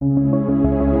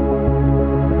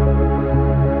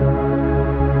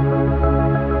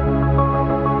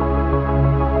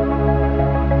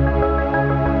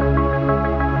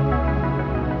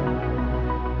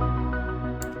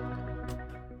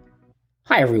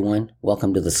everyone.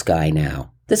 Welcome to the Sky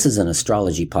Now. This is an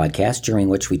astrology podcast during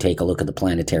which we take a look at the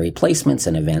planetary placements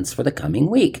and events for the coming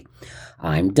week.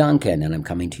 I'm Duncan, and I'm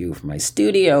coming to you from my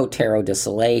studio, Tarot de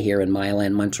Soleil, here in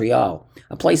Milan, Montreal,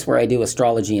 a place where I do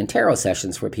astrology and tarot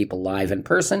sessions for people live in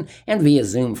person and via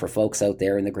Zoom for folks out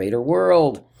there in the greater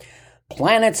world.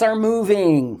 Planets are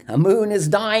moving. A moon is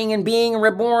dying and being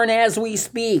reborn as we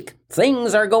speak.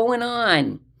 Things are going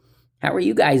on. How are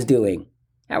you guys doing?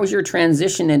 How is your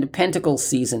transition into Pentacle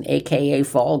season, aka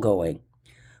fall, going?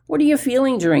 What are you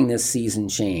feeling during this season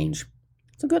change?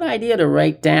 It's a good idea to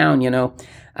write down,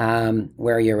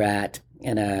 where you're at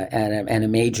in a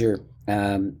major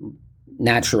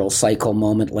natural cycle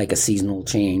moment like a seasonal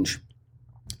change.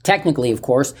 Technically, of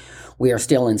course, we are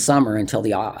still in summer until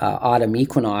the autumn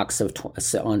equinox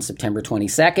on September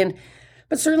 22nd.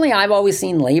 But certainly I've always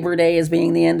seen Labor Day as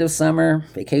being the end of summer.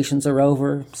 Vacations are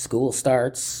over, school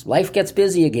starts, life gets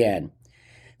busy again.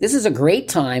 This is a great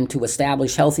time to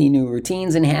establish healthy new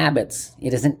routines and habits.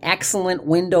 It is an excellent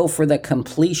window for the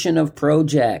completion of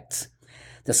projects.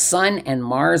 The Sun and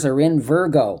Mars are in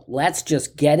Virgo. Let's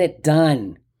just get it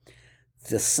done.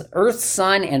 The Earth,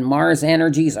 Sun, and Mars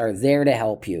energies are there to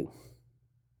help you.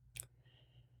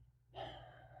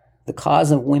 The cause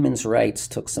of women's rights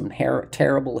took some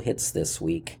terrible hits this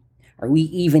week. Are we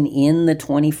even in the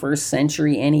 21st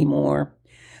century anymore?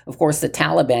 Of course, the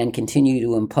Taliban continue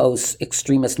to impose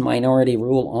extremist minority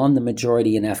rule on the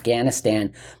majority in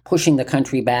Afghanistan, pushing the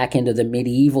country back into the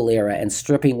medieval era and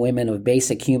stripping women of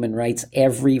basic human rights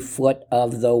every foot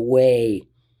of the way.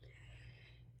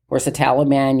 Of course, the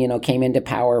Taliban, came into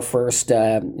power first.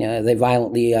 They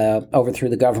violently overthrew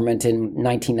the government in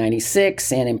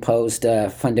 1996 and imposed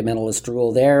fundamentalist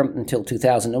rule there until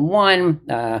 2001.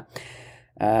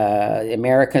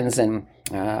 Americans and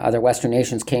other Western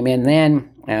nations came in then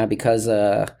because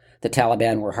the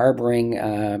Taliban were harboring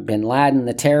bin Laden,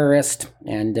 the terrorist.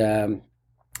 And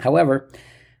however,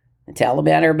 the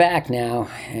Taliban are back now,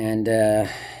 and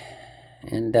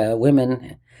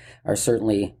women are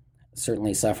certainly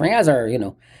suffering, as are,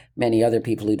 many other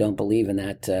people who don't believe in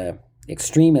that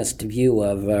extremist view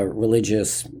of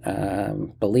religious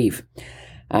belief.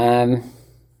 However,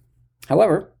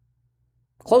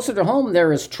 closer to home,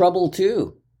 there is trouble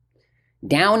too.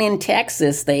 Down in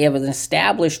Texas, they have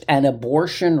established an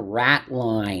abortion rat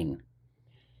line,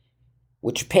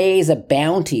 which pays a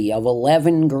bounty of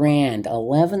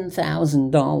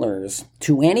 $11,000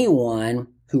 to anyone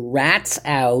who rats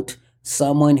out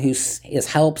someone who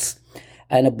helps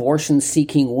an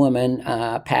abortion-seeking woman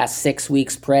past 6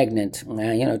 weeks pregnant.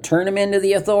 Turn them into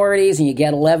the authorities and you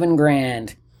get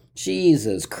 $11,000.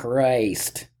 Jesus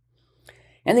Christ.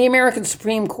 And the American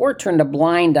Supreme Court turned a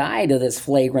blind eye to this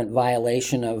flagrant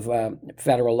violation of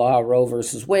federal law, Roe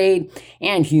versus Wade,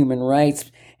 and human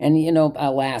rights. And,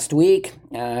 last week,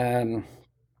 it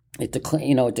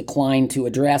declined to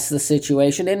address the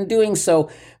situation, and in doing so,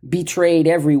 betrayed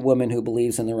every woman who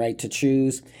believes in the right to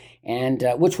choose, and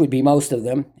which would be most of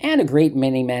them, and a great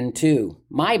many men too.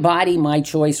 My body, my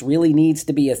choice really needs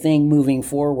to be a thing moving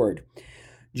forward,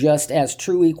 just as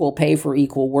true equal pay for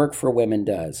equal work for women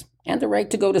does, and the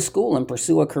right to go to school and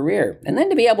pursue a career, and then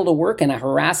to be able to work in a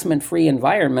harassment-free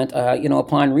environment,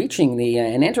 upon reaching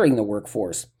and entering the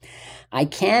workforce. I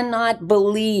cannot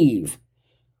believe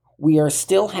we are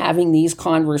still having these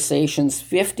conversations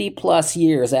 50 plus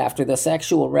years after the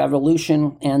sexual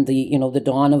revolution and the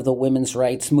dawn of the women's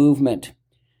rights movement.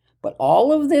 But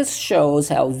all of this shows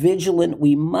how vigilant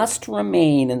we must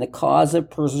remain in the cause of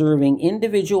preserving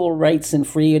individual rights and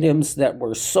freedoms that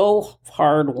were so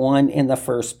hard won in the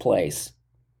first place.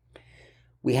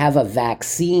 We have a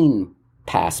vaccine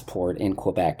passport in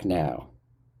Quebec now.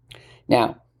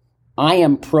 Now, I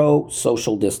am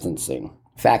pro-social distancing.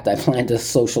 In fact, I plan to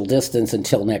social distance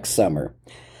until next summer.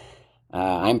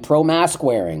 I'm pro-mask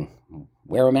wearing.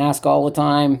 Wear a mask all the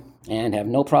time and have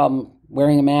no problem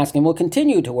wearing a mask, and will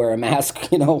continue to wear a mask,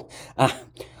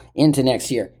 into next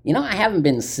year. I haven't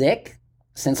been sick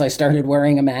since I started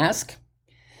wearing a mask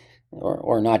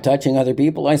or not touching other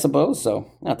people, I suppose.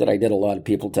 So not that I did a lot of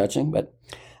people touching, but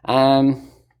a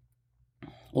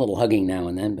little hugging now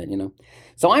and then, but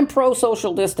So I'm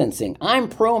pro-social distancing. I'm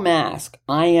pro-mask.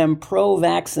 I am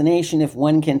pro-vaccination if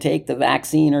one can take the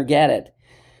vaccine or get it.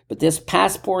 But this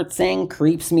passport thing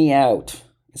creeps me out,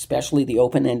 especially the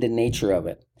open-ended nature of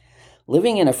it.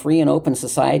 Living in a free and open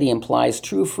society implies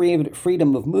true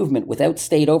freedom of movement without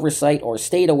state oversight or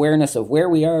state awareness of where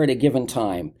we are at a given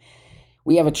time.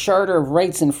 We have a charter of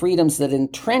rights and freedoms that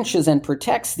entrenches and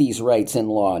protects these rights in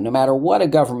law, no matter what a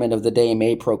government of the day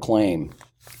may proclaim.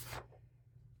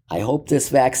 I hope this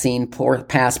vaccine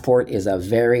passport is a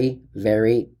very,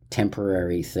 very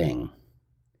temporary thing.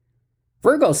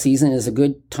 Virgo season is a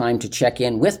good time to check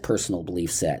in with personal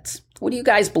belief sets. What do you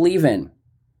guys believe in?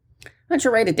 Why don't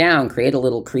you write it down, create a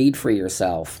little creed for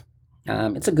yourself.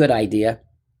 It's a good idea.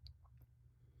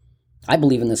 I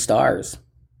believe in the stars,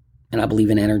 and I believe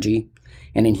in energy,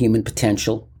 and in human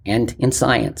potential, and in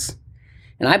science.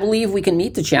 And I believe we can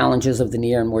meet the challenges of the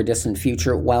near and more distant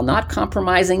future while not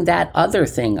compromising that other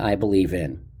thing I believe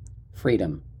in,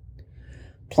 freedom.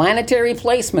 Planetary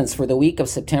placements for the week of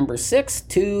September 6th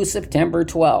to September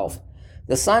 12th.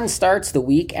 The Sun starts the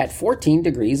week at 14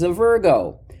 degrees of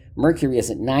Virgo. Mercury is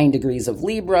at 9 degrees of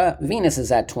Libra, Venus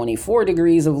is at 24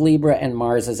 degrees of Libra, and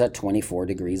Mars is at 24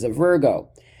 degrees of Virgo.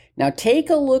 Now take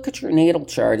a look at your natal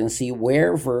chart and see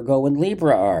where Virgo and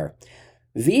Libra are.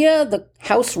 Via the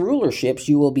house rulerships,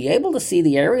 you will be able to see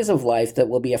the areas of life that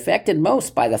will be affected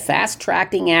most by the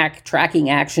fast-tracking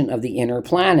action of the inner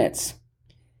planets.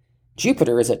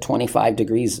 Jupiter is at 25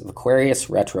 degrees of Aquarius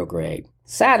retrograde.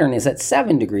 Saturn is at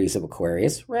 7 degrees of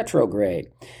Aquarius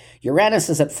retrograde. Uranus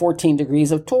is at 14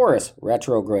 degrees of Taurus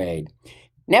retrograde.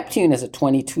 Neptune is at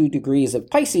 22 degrees of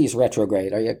Pisces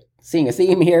retrograde. Are you seeing a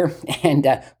theme here? And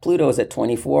Pluto is at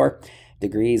 24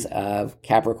 degrees of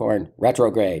Capricorn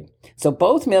retrograde. So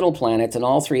both middle planets and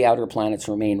all three outer planets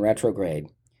remain retrograde.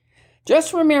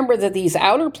 Just remember that these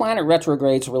outer planet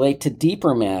retrogrades relate to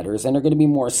deeper matters and are going to be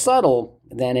more subtle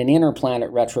than an inner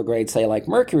planet retrograde, say like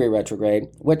Mercury retrograde,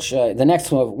 which the next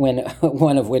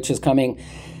one of which is coming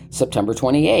September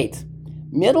 28th.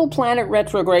 Middle planet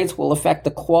retrogrades will affect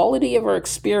the quality of our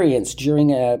experience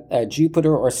during a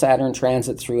Jupiter or Saturn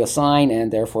transit through a sign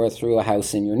and therefore through a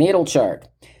house in your natal chart.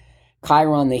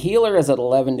 Chiron the healer is at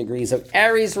 11 degrees of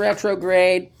Aries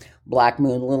retrograde. Black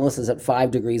Moon Lilith is at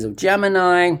 5 degrees of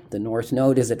Gemini. The North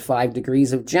Node is at 5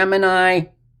 degrees of Gemini.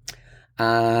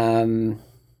 The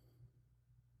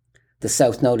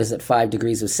South Node is at 5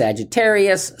 degrees of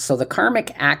Sagittarius. So the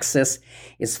karmic axis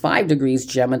is 5 degrees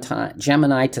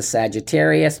Gemini to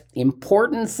Sagittarius.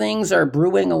 Important things are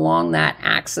brewing along that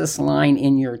axis line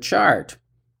in your chart.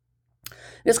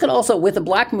 This could also, with the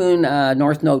Black Moon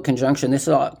North Node conjunction, this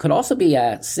could also be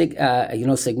a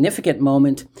significant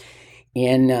moment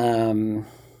in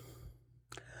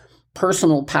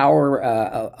personal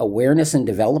power awareness and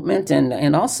development,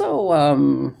 and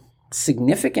also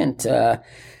significant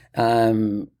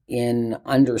in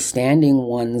understanding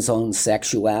one's own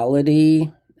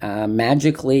sexuality.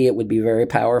 Magically, it would be very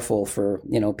powerful for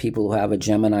people who have a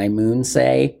Gemini moon,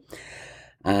 say.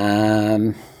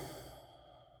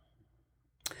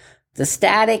 The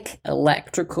static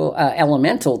electrical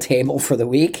elemental table for the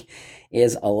week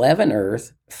is 11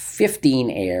 earth, 15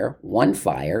 air, 1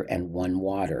 fire, and 1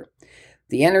 water.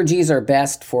 The energies are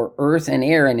best for earth and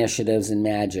air initiatives in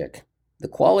magic. The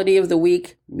quality of the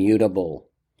week, mutable.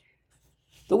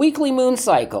 The weekly moon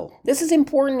cycle. This is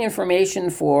important information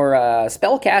for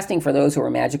spellcasting for those who are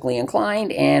magically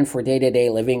inclined and for day-to-day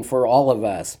living for all of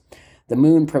us. The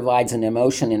moon provides an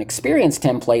emotion and experience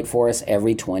template for us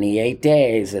every 28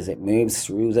 days as it moves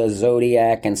through the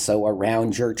zodiac and so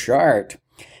around your chart.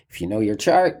 If you know your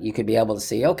chart, you could be able to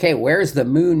see, okay, where's the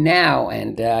moon now?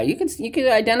 And you could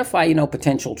identify,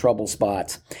 potential trouble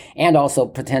spots and also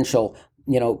potential,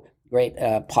 great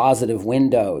positive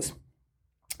windows.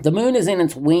 The moon is in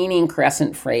its waning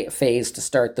crescent phase to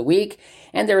start the week,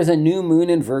 and there is a new moon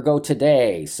in Virgo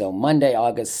today. So Monday,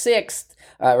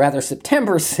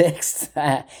 September 6th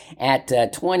at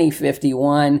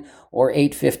 20:51 or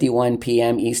 8:51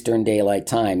 p.m. Eastern Daylight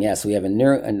Time. Yes, we have a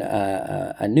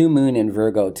new moon in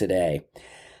Virgo today.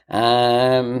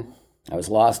 I was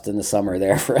lost in the summer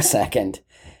there for a second.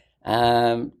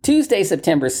 Tuesday,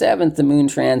 September 7th, the moon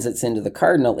transits into the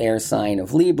cardinal air sign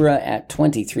of Libra at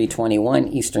 23:21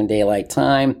 Eastern Daylight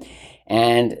Time.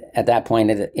 And at that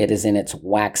point, it is in its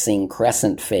waxing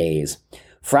crescent phase.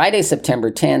 Friday,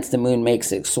 September 10th, the moon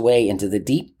makes its way into the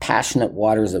deep, passionate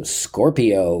waters of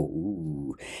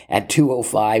Scorpio at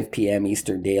 2:05 p.m.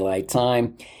 Eastern Daylight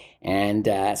Time. And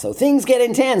so things get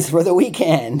intense for the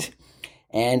weekend.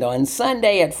 And on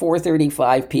Sunday at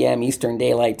 4:35 p.m. Eastern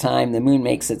Daylight Time, the moon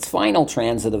makes its final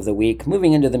transit of the week,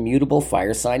 moving into the mutable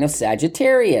fire sign of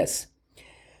Sagittarius.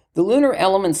 The lunar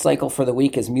element cycle for the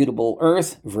week is mutable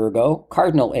earth, Virgo,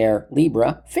 cardinal air,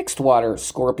 Libra, fixed water,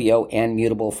 Scorpio, and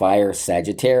mutable fire,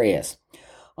 Sagittarius.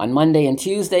 On Monday and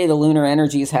Tuesday, the lunar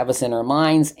energies have us in our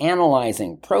minds,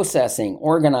 analyzing, processing,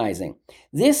 organizing.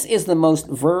 This is the most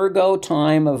Virgo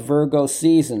time of Virgo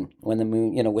season when the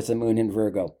moon, with the moon in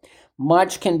Virgo.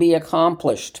 Much can be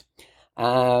accomplished.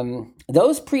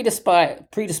 Those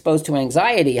predisposed to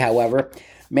anxiety, however,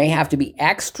 may have to be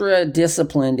extra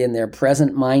disciplined in their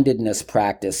present-mindedness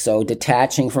practice, so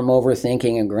detaching from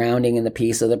overthinking and grounding in the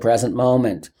peace of the present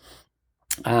moment.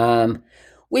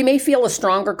 We may feel a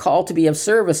stronger call to be of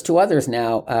service to others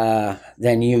now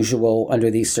than usual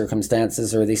under these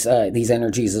circumstances or these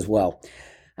energies as well.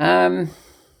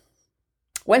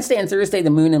 Wednesday and Thursday, the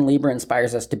moon in Libra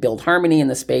inspires us to build harmony in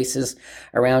the spaces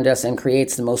around us and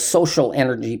creates the most social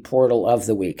energy portal of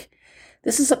the week.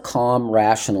 This is a calm,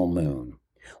 rational moon.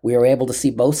 We are able to see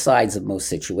both sides of most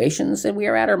situations, and we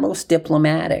are at our most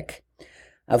diplomatic.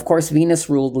 Of course,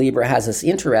 Venus-ruled Libra has us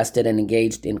interested and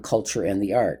engaged in culture and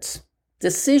the arts.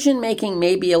 Decision-making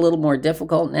may be a little more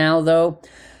difficult now, though,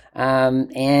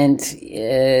 and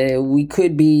we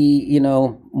could be,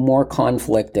 more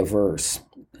conflict-averse.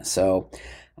 So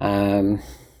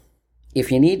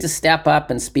if you need to step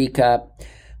up and speak up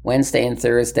Wednesday and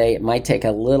Thursday, it might take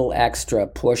a little extra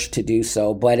push to do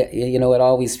so, but, it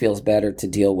always feels better to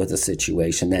deal with a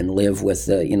situation than live with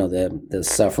the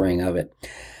suffering of it.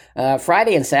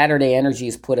 Friday and Saturday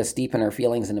energies put us deep in our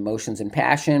feelings and emotions and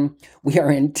passion. We are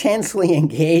intensely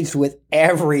engaged with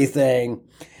everything.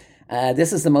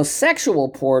 This is the most sexual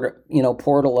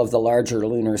portal of the larger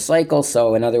lunar cycle.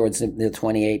 So, in other words, the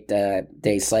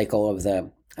 28-day cycle of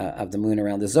the moon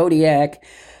around the Zodiac.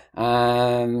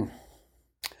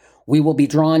 We will be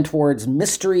drawn towards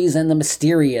mysteries and the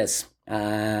mysterious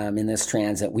in this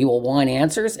transit. We will want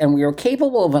answers, and we are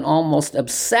capable of an almost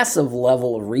obsessive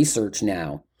level of research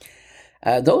now.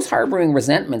 Those harboring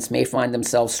resentments may find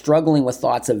themselves struggling with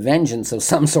thoughts of vengeance of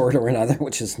some sort or another,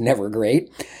 which is never great.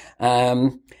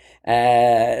 Some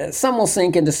will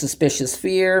sink into suspicious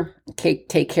fear.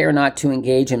 Take care not to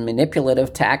engage in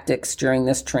manipulative tactics during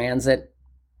this transit.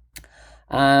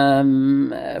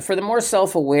 For the more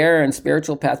self-aware and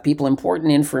spiritual path people,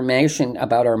 important information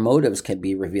about our motives can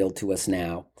be revealed to us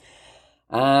now.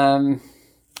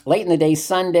 Late in the day,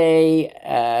 Sunday,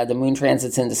 the moon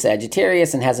transits into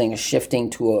Sagittarius and has a shifting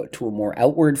to a more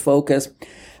outward focus.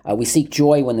 We seek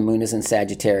joy when the moon is in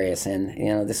Sagittarius,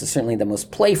 and this is certainly the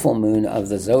most playful moon of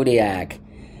the zodiac.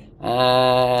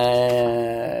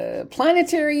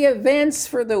 Planetary events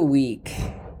for the week.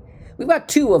 We've got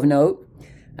two of note.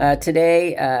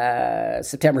 Today,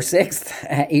 September 6th,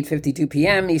 at 8:52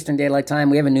 p.m. Eastern Daylight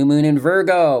Time, we have a new moon in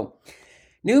Virgo.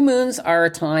 New moons are a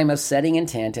time of setting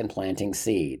intent and planting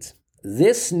seeds.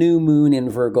 This new moon in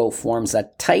Virgo forms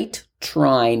a tight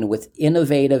trine with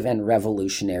innovative and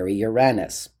revolutionary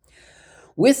Uranus.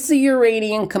 With the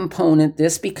Uranian component,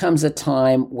 this becomes a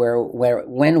time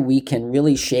when we can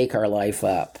really shake our life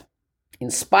up.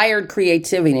 Inspired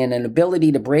creativity and an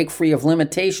ability to break free of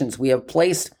limitations we have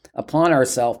placed upon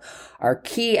ourselves are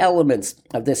key elements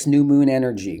of this new moon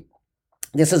energy.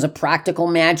 This is a practical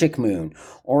magic moon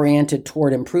oriented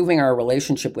toward improving our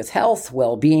relationship with health,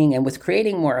 well-being, and with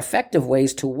creating more effective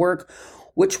ways to work,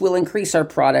 which will increase our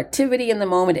productivity in the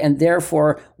moment and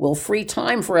therefore will free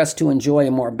time for us to enjoy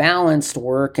a more balanced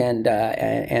work and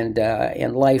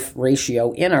life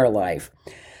ratio in our life.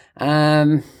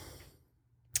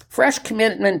 Fresh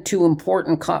commitment to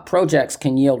important projects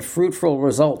can yield fruitful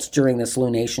results during this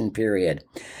lunation period.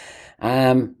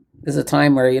 This is a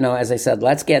time where, as I said,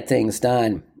 let's get things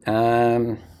done.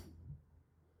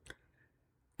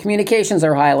 Communications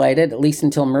are highlighted, at least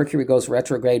until Mercury goes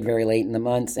retrograde very late in the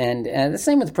month. And the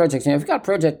same with projects. If you've got a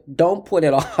project, don't put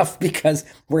it off because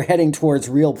we're heading towards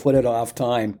real put it off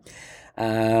time.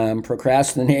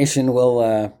 Procrastination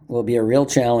will be a real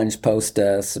challenge post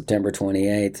September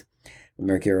 28th,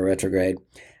 Mercury retrograde.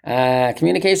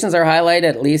 Communications are highlighted,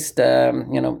 at least,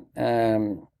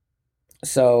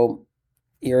 so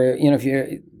if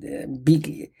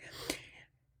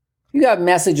you got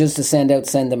messages to send out,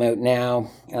 send them out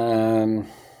now.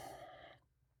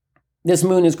 This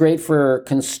moon is great for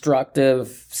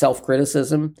constructive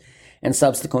self-criticism and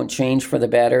subsequent change for the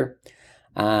better.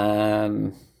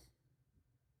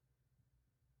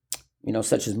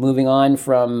 Such as moving on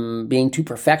from being too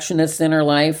perfectionist in our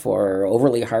life or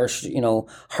overly harshly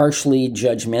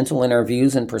judgmental in our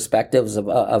views and perspectives of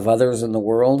others in the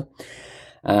world.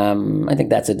 I think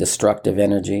that's a destructive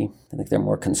energy. I think there are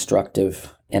more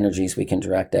constructive energies we can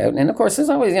direct out. And of course, there's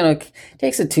always,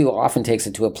 often takes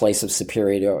it to a place of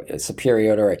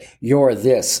superiority. You're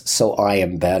this, so I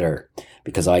am better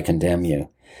because I condemn you.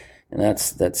 And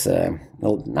that's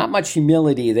not much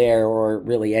humility there or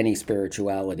really any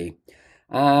spirituality.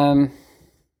 In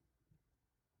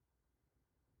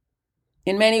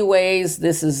many ways,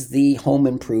 this is the home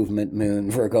improvement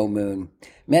moon, Virgo moon.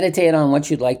 Meditate on what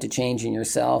you'd like to change in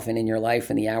yourself and in your life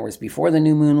in the hours before the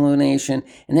new moon lunation,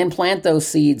 and then plant those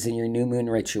seeds in your new moon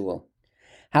ritual.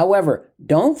 However,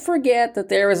 don't forget that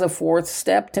there is a fourth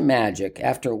step to magic.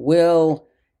 After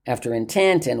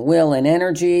intent and will and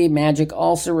energy, magic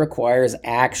also requires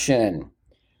action.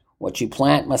 What you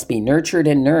plant must be nurtured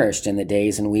and nourished in the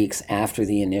days and weeks after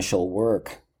the initial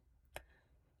work.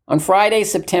 On Friday,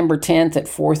 September 10th at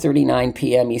 4:39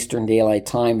 p.m. Eastern Daylight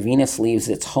Time, Venus leaves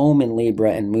its home in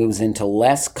Libra and moves into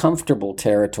less comfortable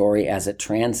territory as it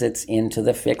transits into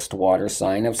the fixed water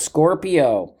sign of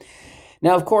Scorpio.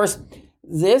 Now, of course,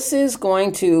 this is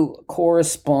going to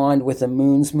correspond with the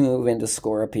moon's move into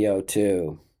Scorpio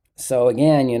too. So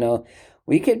again,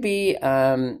 we could be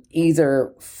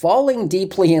either falling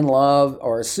deeply in love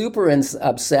or super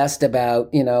obsessed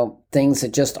about, things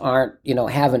that just aren't,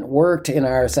 haven't worked in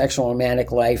our sexual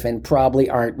romantic life and probably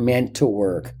aren't meant to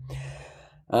work.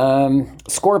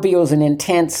 Scorpio is an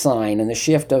intense sign, and the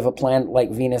shift of a planet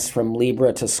like Venus from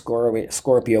Libra to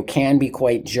Scorpio can be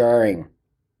quite jarring.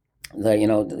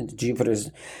 Jupiter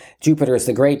is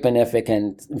the great benefic,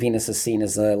 and Venus is seen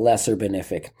as the lesser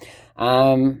benefic.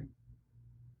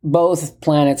 Both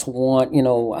planets want,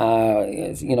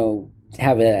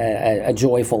 have a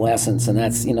joyful essence, and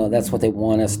that's what they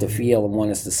want us to feel and want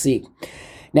us to seek.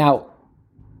 Now,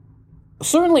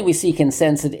 certainly we seek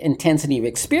intensity of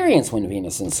experience when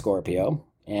Venus is in Scorpio,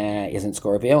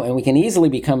 and we can easily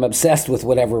become obsessed with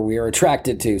whatever we are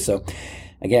attracted to. So,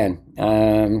 again,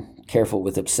 careful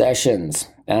with obsessions.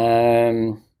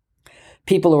 People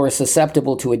who are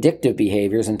susceptible to addictive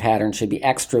behaviors and patterns should be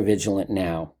extra vigilant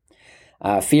now.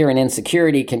 Fear and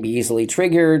insecurity can be easily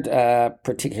triggered,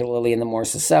 particularly in the more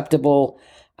susceptible.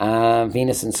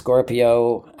 Venus in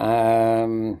Scorpio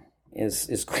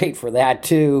is great for that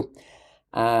too.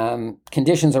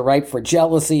 Conditions are ripe for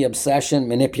jealousy, obsession,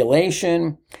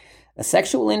 manipulation.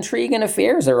 Sexual intrigue and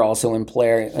affairs are also in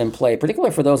play,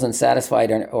 particularly for those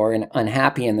unsatisfied or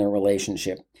unhappy in their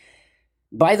relationship.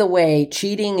 By the way,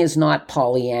 cheating is not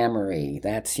polyamory.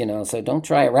 That's, so don't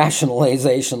try a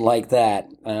rationalization like that.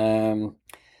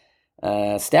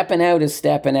 Stepping out is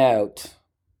stepping out.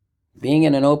 Being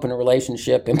in an open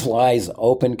relationship implies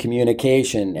open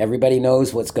communication. Everybody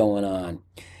knows what's going on.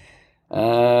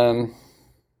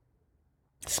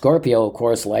 Scorpio, of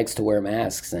course, likes to wear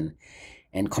masks and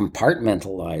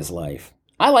compartmentalize life.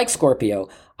 I like Scorpio.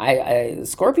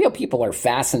 Scorpio people are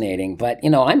fascinating, but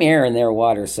I'm air and they're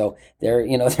water, so there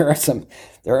are some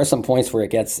points where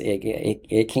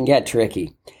it can get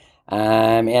tricky,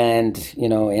 and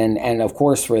of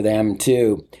course for them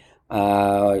too,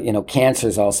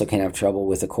 Cancers also can have trouble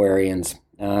with Aquarians.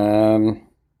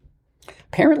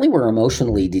 Apparently, we're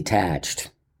emotionally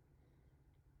detached.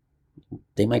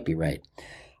 They might be right.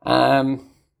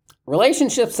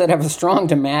 Relationships that have a strong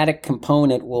dramatic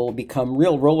component will become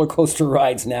real roller coaster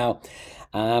rides now,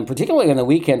 particularly on the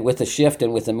weekend with the shift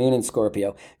and with the moon in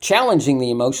Scorpio, challenging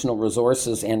the emotional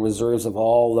resources and reserves of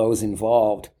all those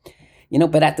involved.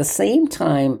 But at the same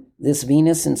time, this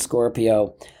Venus in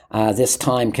Scorpio, this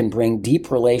time can bring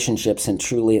deep relationships and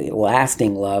truly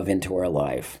lasting love into our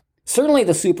life. Certainly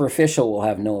the superficial will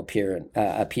have no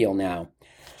appeal now.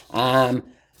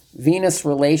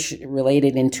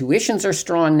 Venus-related intuitions are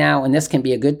strong now, and this can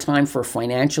be a good time for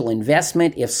financial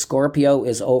investment if Scorpio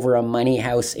is over a money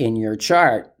house in your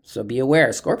chart. So be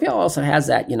aware. Scorpio also has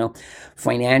that,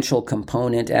 financial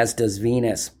component, as does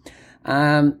Venus.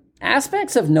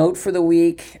 Aspects of note for the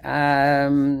week.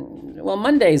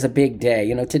 Monday is a big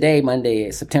day. Today,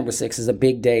 Monday, September 6th, is a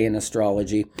big day in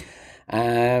astrology.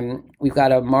 We've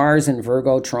got a Mars in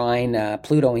Virgo trine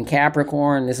Pluto in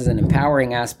Capricorn. This is an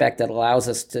empowering aspect that allows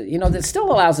us to, that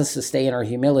still allows us to stay in our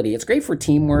humility. It's great for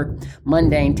teamwork,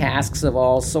 mundane tasks of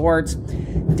all sorts.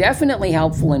 Definitely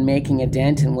helpful in making a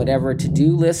dent in whatever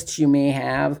to-do lists you may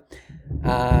have.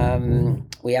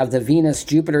 We have the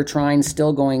Venus-Jupiter trine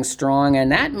still going strong,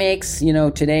 and that makes,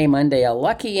 today, Monday, a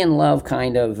lucky in love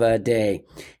kind of day.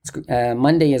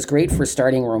 Monday is great for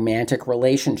starting romantic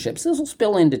relationships. This will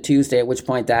spill into Tuesday, at which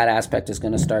point that aspect is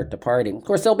going to start departing. Of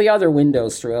course, there'll be other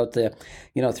windows throughout the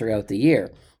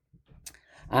year.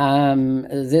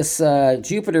 This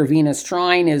Jupiter-Venus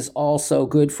trine is also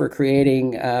good for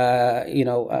creating,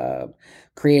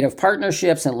 creative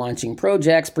partnerships and launching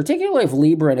projects, particularly if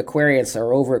Libra and Aquarius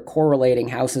are over correlating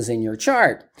houses in your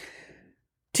chart.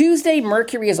 Tuesday,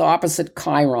 Mercury is opposite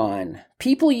Chiron.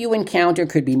 People you encounter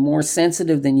could be more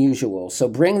sensitive than usual, so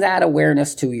bring that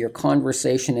awareness to your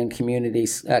conversation and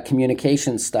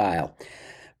communication style.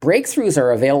 Breakthroughs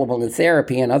are available in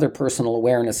therapy and other personal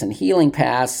awareness and healing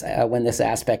paths when this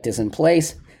aspect is in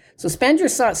place. So spend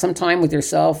some time with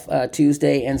yourself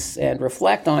Tuesday and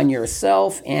reflect on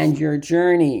yourself and your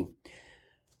journey.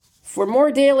 For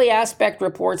more daily aspect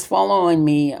reports, follow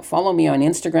me on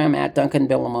Instagram at Duncan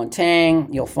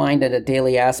Billamontang. You'll find a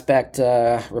daily aspect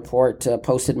report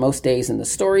posted most days in the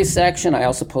stories section. I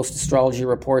also post astrology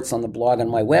reports on the blog on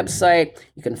my website.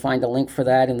 You can find a link for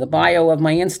that in the bio of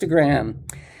my Instagram.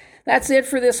 That's it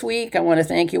for this week. I want to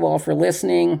thank you all for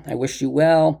listening. I wish you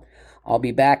well. I'll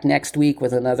be back next week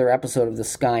with another episode of The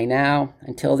Sky Now.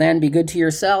 Until then, be good to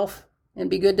yourself and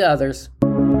be good to others.